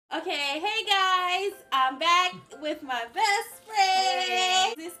Okay, hey guys, I'm back with my best friend.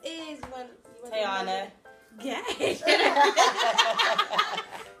 Hey. This is Tayana. Gay.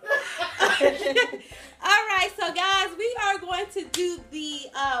 All right, so guys, we are going to do the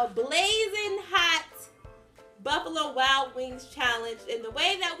Blazin' Hot Buffalo Wild Wings challenge. And the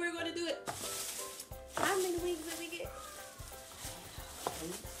way that we're going to do it, how many wings did we get?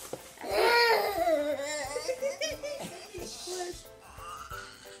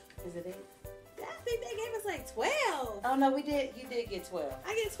 Is it 8? I think they gave us like 12. Oh no, we did. You did get 12.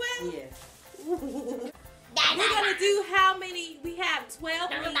 I get 12? Yeah. We're going to do how many? We have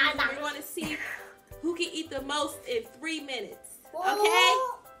 12 wings. We're going to see who can eat the most in 3 minutes. Okay?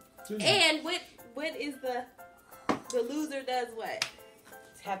 And what is the loser does what?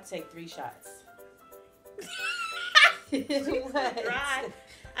 Have to take 3 shots. What? Right.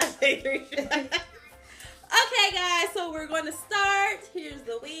 I take 3 shots. Okay, guys, so we're going to start. Here's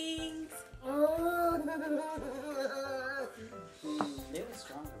the wings. They were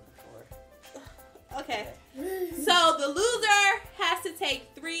stronger before. Okay. So the loser has to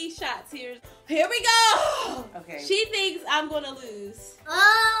take 3 shots. Here we go. Okay. She thinks I'm going to lose.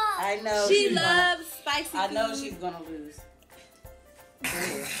 I know. She loves spicy food. I know she's going to lose.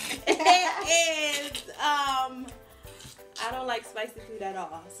 And I don't like spicy food at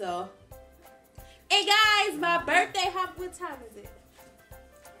all. So, hey guys, my birthday. What time is it?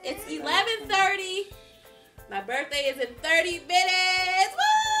 It's 11:30. My birthday is in 30 minutes.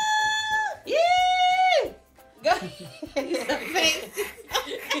 Woo! Yeah! Go.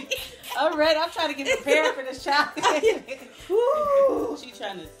 All right, I'm trying to get prepared for this chocolate. She's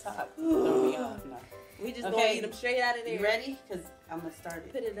trying to top. Throw me off now. We just gonna eat them straight out of there. You ready? Because I'm gonna start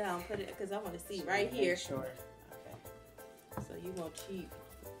it. Put it down. Put it, because I want to see right here. Sure. Okay. So you won't cheat.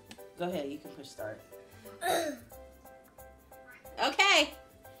 Go ahead. You can push start. Okay.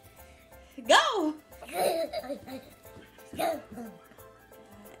 Go. I don't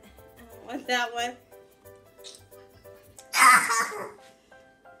want that one.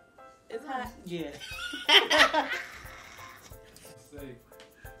 It's hot. Yeah. Say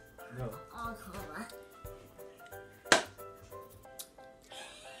no.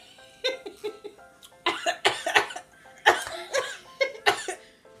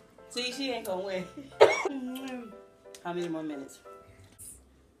 See, she ain't gonna win. How many more minutes?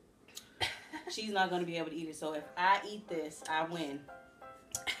 She's not gonna be able to eat it. So if I eat this, I win.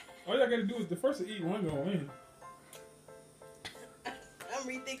 All y'all gotta do is the first to eat one gonna win. I'm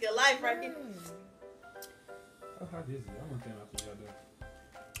rethinking life right here. How hot is it? I want to think that's what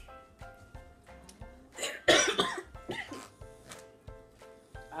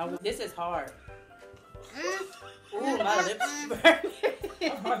y'all do. This is hard. Ooh, my lips burning.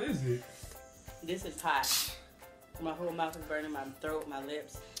 How hot is it? This is hot. My whole mouth is burning. My throat, my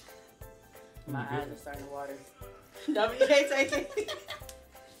lips. My eyes are starting to water. No, you can't take it.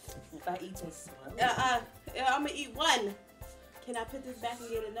 If I eat this, I'm gonna eat one. Can I put this back and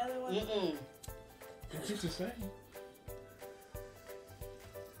get another one? It's the same.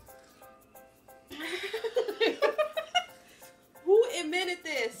 Who invented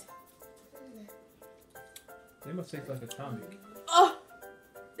this? They must taste like a tonic. Oh,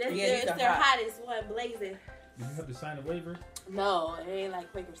 it's Yeah, their hottest one, Blazin'. Did you have to sign a waiver? No, it ain't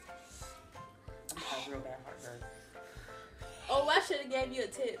like Quakers. I'm having real bad heartburn. Oh, I should have gave you a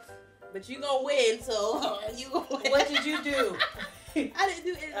tip. But you gonna win, so you gonna win. What did you do? I didn't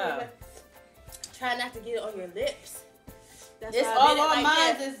do anything, but try not to get it on your lips. That's It's why all I on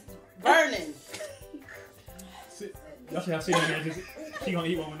mine is burning. Y'all see how she gonna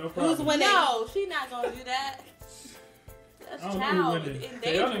eat one with no problem. Who's winning? No, she not gonna do that. That's I don't know child who's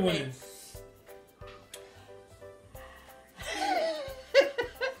winning. Y'all ain't winning.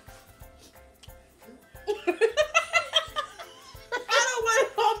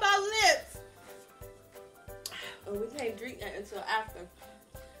 We can't drink that until after.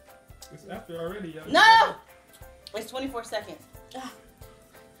 It's after already. No! It's 24 seconds.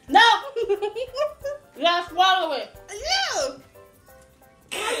 No! You gotta swallow it. Yeah!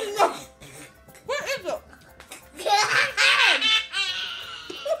 Where is it?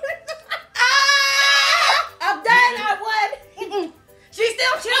 I'm done. I won. She's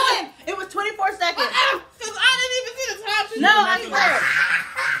still chewing. It was 24 seconds. Because I didn't even see the time. No, I swear.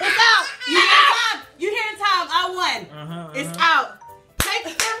 It's out. You hear time. You hear time. I won. It's out. Take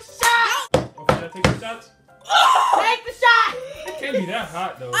them shots. Okay, I take the shots. Take the shot. It can't be that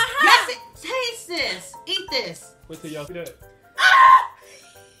hot though. Yes, taste this. Eat this. Wait till y'all see that.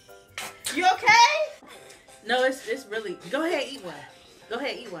 You okay? No, it's really. Go ahead, eat one. Go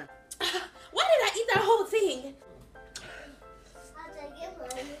ahead, eat one. Why did I eat that whole thing? I'll take it,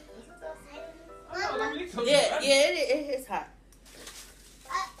 Mommy. so Yeah, it is hot.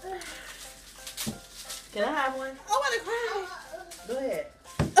 Can I have one? I want to cry. Go ahead.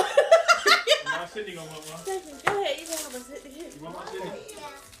 My Sydney gonna want one. Go ahead, you can have a sit here. You want my Sydney?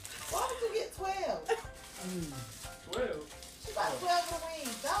 Why would you get 12? 12. She got 12 of the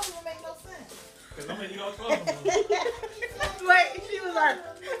wings. That don't even make no sense. Because I'm gonna eat all 12 of them. Wait, she was like,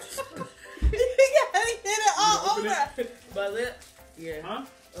 You gotta get it all Open over. it. my lip? Yeah. Huh?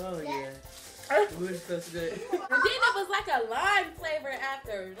 Oh, yeah. Ooh, it feels good. And then it was like a lime flavor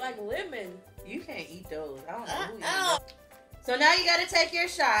after, like lemon. You can't eat those. I don't know who eats those. So now you gotta take your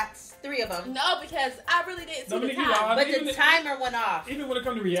shots. 3 of them. No, because I really didn't see Dominique, the you time. lied. But Even the if- timer went off. Even when it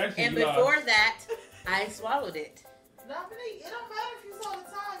comes to reaction, And you lied. before that, I swallowed it. Dominique, it don't matter if you saw the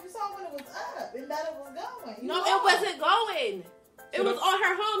time. You saw when it was up and that it was going. You No, lost. it wasn't going. It So was the- on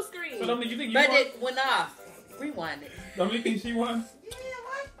her home screen. So Dominique, you think you But won? it went off. Rewind it. Dominique think she won? Yeah,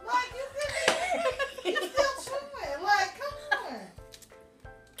 like you couldn't. You still chewing. Like, come on.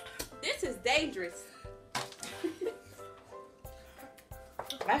 This is dangerous.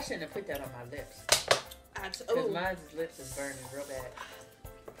 I shouldn't have put that on my lips. Because Ooh. my lips is burning real bad.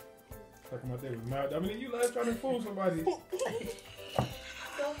 Talking about that with mouth. Dominique, you love trying to fool somebody. So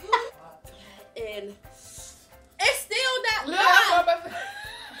who? And it's still not Look,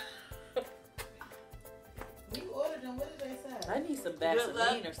 done. You ordered them. What did they say? I need some Good luck.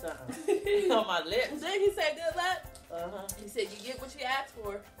 Vaseline or something on my lips. Then he said, "Good luck." Uh-huh. He said, "You get what you asked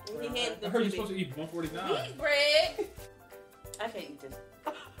for." And he handed I it heard to you're supposed me. to eat 149. Eat bread. I can't eat this.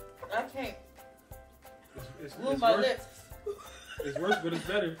 I can't It's move my worse. lips. It's worse, but it's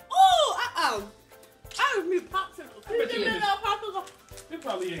better. Oh, I just need popsicles. I bet you Give me it is. no popsicle. It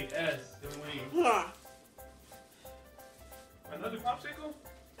probably ain't ass than wings. Huh. Another popsicle?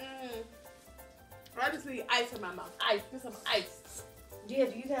 I just need ice in my mouth. Ice. Get some ice. Yeah,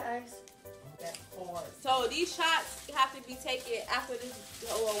 do you got ice? That's hard. So these shots have to be taken after this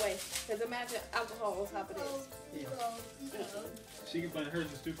go away. Because imagine alcohol on top of this. She can find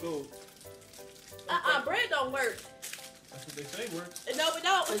hers is too cold. Bread don't work. That's what they say works. No, it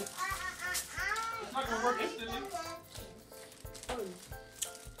don't. It's not gonna work instantly.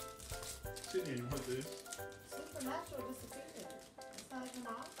 Sydney didn't want this. Supernatural disappeared. It's not even an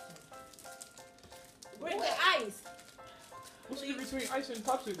option. Bring the ice. What's the difference between ice and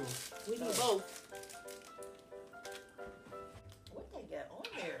popsicle? We need both. What they got on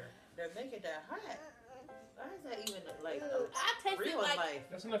there? They're making that hot. Why is that even like I tasted real like life?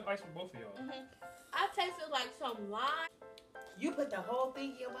 That's enough ice for both of y'all. I tasted like some lime You put the whole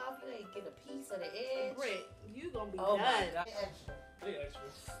thing in your mouth, you ain't get a piece of the edge. bread. You gonna be Oh my done. God. Extra. They extra.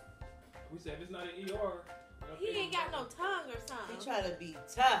 We said if it's not an ER. we'll He pay ain't you. got no tongue or He something. trying to be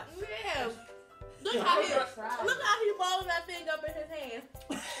tough. Yeah. Look Yeah, how I'm he not look how he balling that thing up in his hand.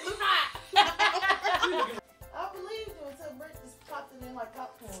 Look hot. I believed you until Britt just popped it in like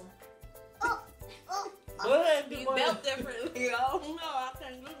popcorn. Go ahead, He be built differently. Oh no, I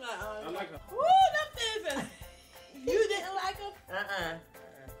can't do that. I like them. Woo, them things. You didn't like them?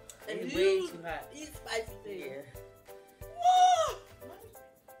 They And way you too hot. eat spicy things. Yeah. Woo!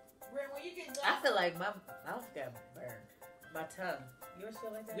 Britt, when you get done, I feel like my mouth got burned. My tongue. Yours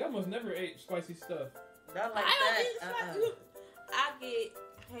feel like that? Y'all must never ate spicy stuff. Not like I don't that. eat spicy. I get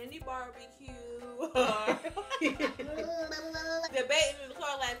candy barbecue. Debating in the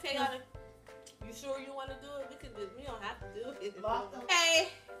car like, Taylor, you sure you want to do it? We don't have to do it. Lock them. Hey,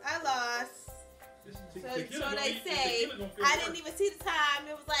 I lost. So they say, I didn't even see the time.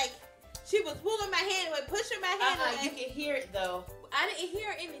 It was like, she was pulling my hand away, pushing my hand away. You can hear it though. I didn't hear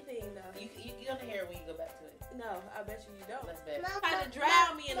anything though. You're gonna hear it when you go back to it. No, I bet you don't. Let's bet. Trying to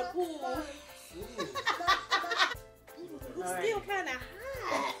drown me in the pool. It's All right. still kind of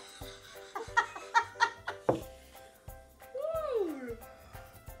hot. Ooh.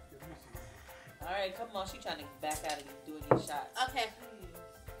 All right, come on. She trying to back out of doing these shots. Okay.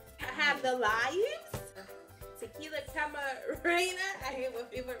 I have the lions. Tequila Camarena. I hear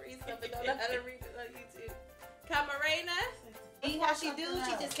what people read stuff but don't know how to read it on YouTube. Camarena. See how she do?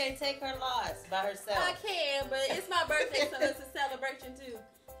 She just can't take her loss by herself. I can, but it's my birthday, so it's a celebration too.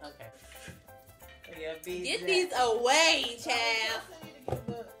 Okay. Yeah, Get these away, child. I need to get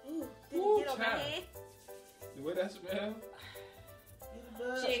the, Ooh, did Ooh, it get on my child. hand? The way that smell. get the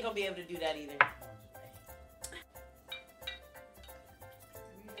bug. She ain't gonna be able to do that either.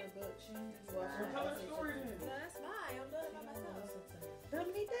 Read the book. She needs to watch Well, it. tell her story then. No, that's mine. I'm doing it by myself.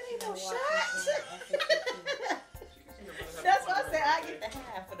 Dominique, that ain't no Watch shot. it. That's why I said I get the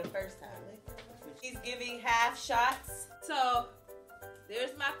half for the first time. She's giving half shots. So,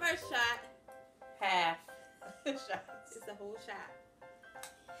 there's my first shot. Half shots. It's a whole shot.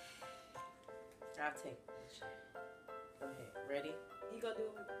 I'll take. Go ahead. Ready? You gonna do it?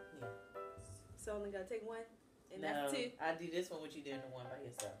 Yeah. So only gotta take one, and No, that's 2. I do this one with you doing the one by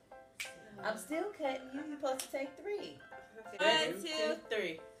yourself. I'm still cutting you. You're supposed to take 3. Okay. 1, 2.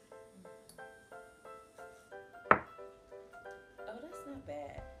 3. Oh, that's not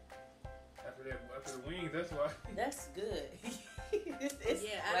bad. After the wings, that's why. That's good. it's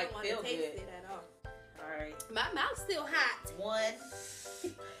Yeah, I like, don't want feel to taste good. it at all. All right. My mouth's still hot. 1.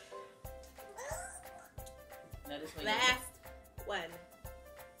 Now this one. Last one.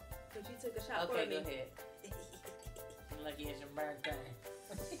 But you took a shot Okay, for me. go ahead. I'm lucky it's your birthday.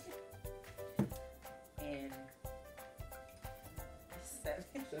 And 7.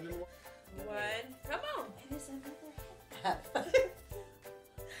 1. Come on. And it's another.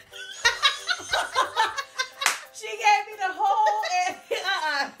 She gave me the whole.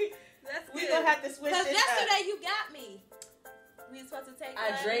 That's good. We gonna have to switch Because this yesterday you got me. We were supposed to take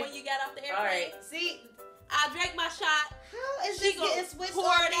I one drank- when you got off the airplane. All right. See, I drank my shot. how is She this gonna getting switched pour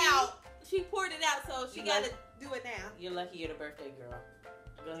on it me? out. She poured it out, so she You got know- to do it now. You're lucky you're the birthday girl.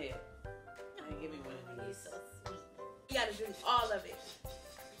 Go ahead. Give me one of You're these. so sweet. You got to drink all of it.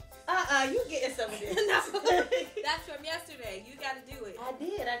 You getting some of this. No, that's from yesterday. You got to do it. I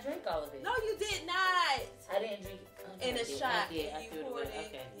did. I drank all of it. No, you did not. I didn't drink it. Oh, no, In I a did. shot, I did. I you threw it poured away. it.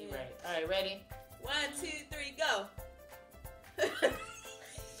 Okay, you're Yeah. right. All right, ready? 1, 2, 3, go.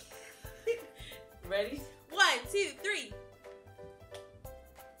 Ready? 1, 2, 3.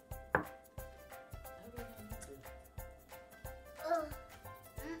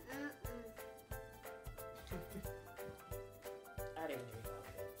 I didn't drink all of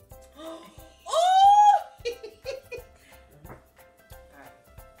it. Oh! Alright.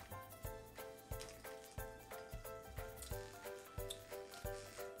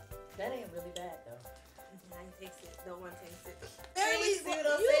 That ain't really bad though. I ain't taste it. Don't want to taste it. See what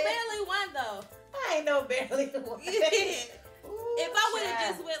I'm You saying? barely won though. I ain't no barely one. You did. Ooh, If I would have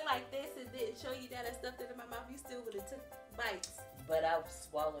child. just went like this and didn't show you that I stuffed it in my mouth, you still would have took bites. But I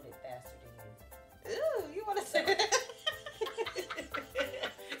swallowed it faster than you. Ooh, you want to say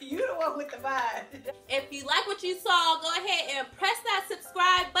You the one with the vibe. If you like what you saw, go ahead and